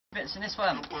Bits in this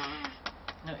one.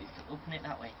 No, open it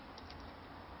that way.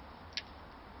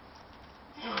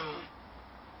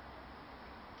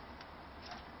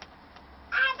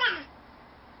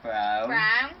 Brown.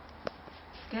 Brown.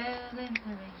 Girl in the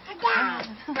rain.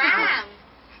 Brown.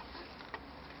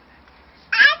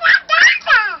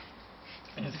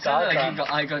 It's like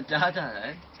I got Dada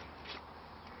then.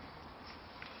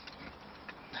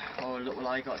 Oh, look what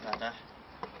I got, Dada.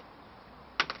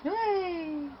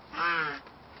 Yay!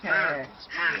 Yeah.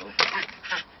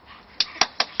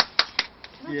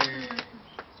 Yeah.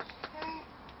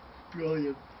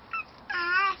 Brilliant.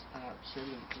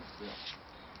 Absolutely brilliant.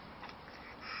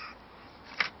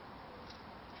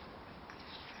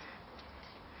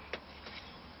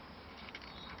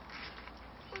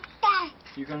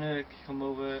 You're gonna come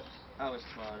over ours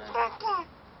tomorrow then?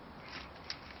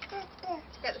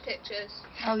 Get the pictures.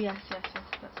 Oh yes, let's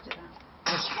do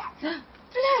that.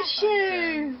 Bless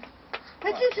you!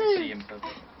 Well, I can see him for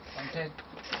And did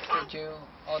you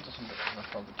order some bits of the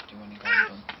frog, or did you want to go and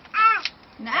done?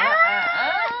 No!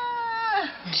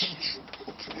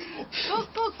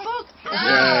 Book!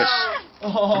 Yes.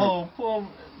 Oh, poor.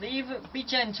 Leave it. Be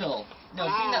gentle.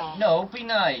 No, be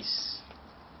nice.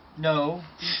 No.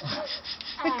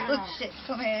 Good shit,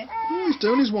 come here. Oh, he's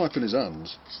doing his wiping his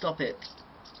hands. Stop it.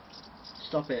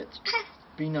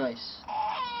 Be nice.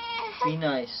 Be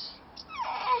nice.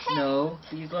 No,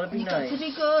 you gotta be You nice. got to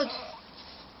be good.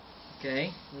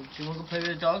 Okay. Do you want to go play with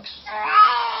the dogs?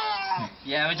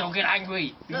 Yeah, but don't get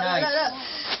angry. Be nice. Look.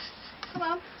 Come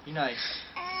on. Be nice.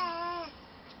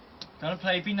 Gonna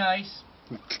play. Be nice.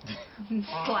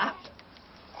 Clap.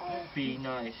 Be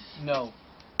nice. No.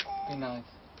 Be nice.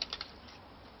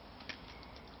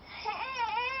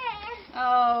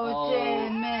 Oh dear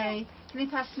me. Can you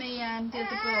pass me the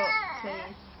other book,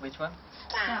 please? Which one?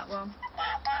 That one.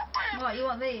 What, you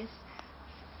want these?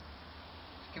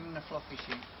 Give him the fluffy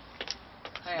sheet.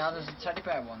 Hey, there's a teddy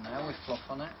bear one there with fluff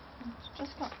on it. It's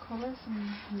just got colours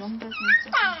and numbers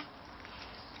and stuff.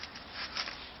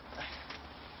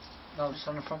 No, it's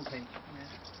on the front page.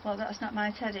 Well, that's not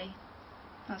my teddy.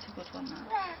 That's a good one, that.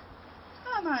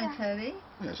 Oh, my teddy.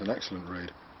 Yeah, it's an excellent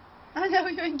read. I know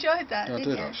you enjoyed that, Yeah, I did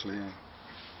did you? actually, yeah.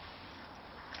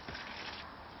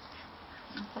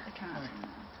 I'll put the cards in there.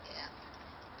 Yeah.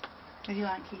 Do you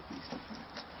like keeping stuff like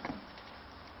that?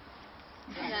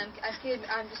 And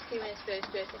I'm just keeping his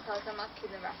first birthday cards. I'm not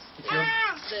keeping the rest. If you're-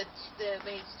 The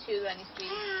when he's 2 and he's 3.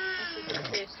 This is the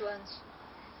first ones.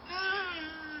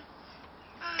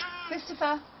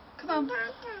 Christopher, come on.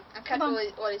 I kept all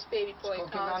his baby boy Go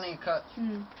give cards. Nanny a cut. Give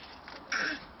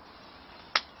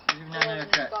him a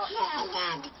haircut.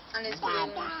 And his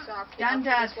balloons. So I'll keep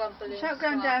Granddad. this one balloon. Shout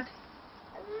Granddad.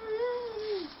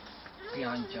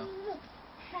 Behind you.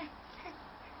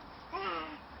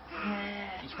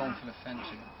 Yeah. He's going for the fence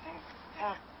again.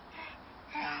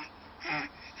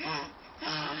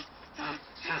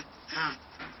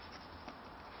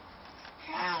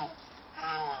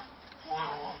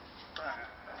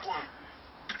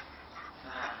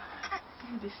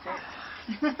 You'll be sick.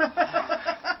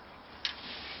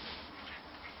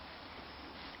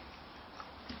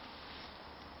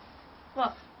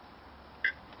 What?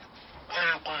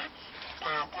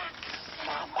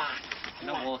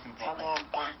 You're not walking properly.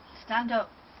 Stand up.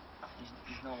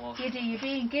 He's not walking. Giddy, you're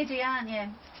being giddy, aren't you?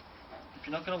 If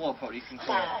you're not gonna walk properly, you can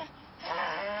call.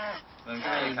 I'm just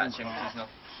gonna catch him. He's not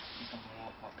gonna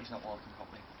walk properly. He's not walking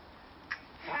properly.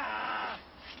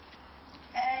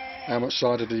 How much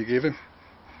cider do you give him?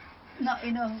 Not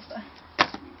enough.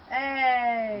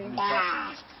 Hey!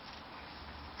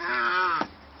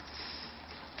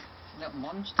 Little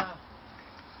monster.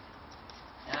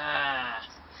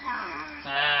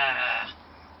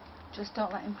 Just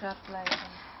don't let him grab Blazer.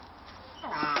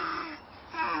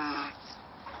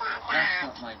 That's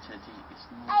not my teddy. It's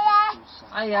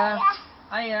not.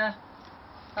 Hiya.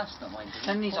 That's not my teddy.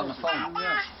 Send these on the phone.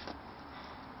 Yeah.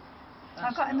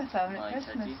 I got him a phone my at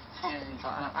Christmas. teddy. Yeah, he's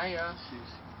like, hiya.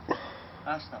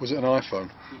 That's not. Was it an iPhone?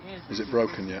 It Is it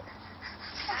broken yet?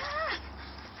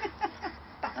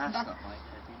 That's not my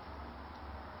teddy.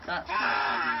 That's my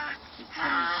teddy. His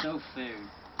teddy's so food.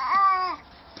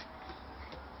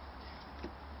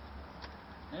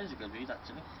 There's a good read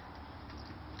actually.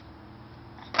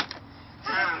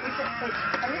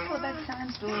 It's a little bedtime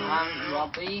story.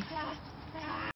 Robbie.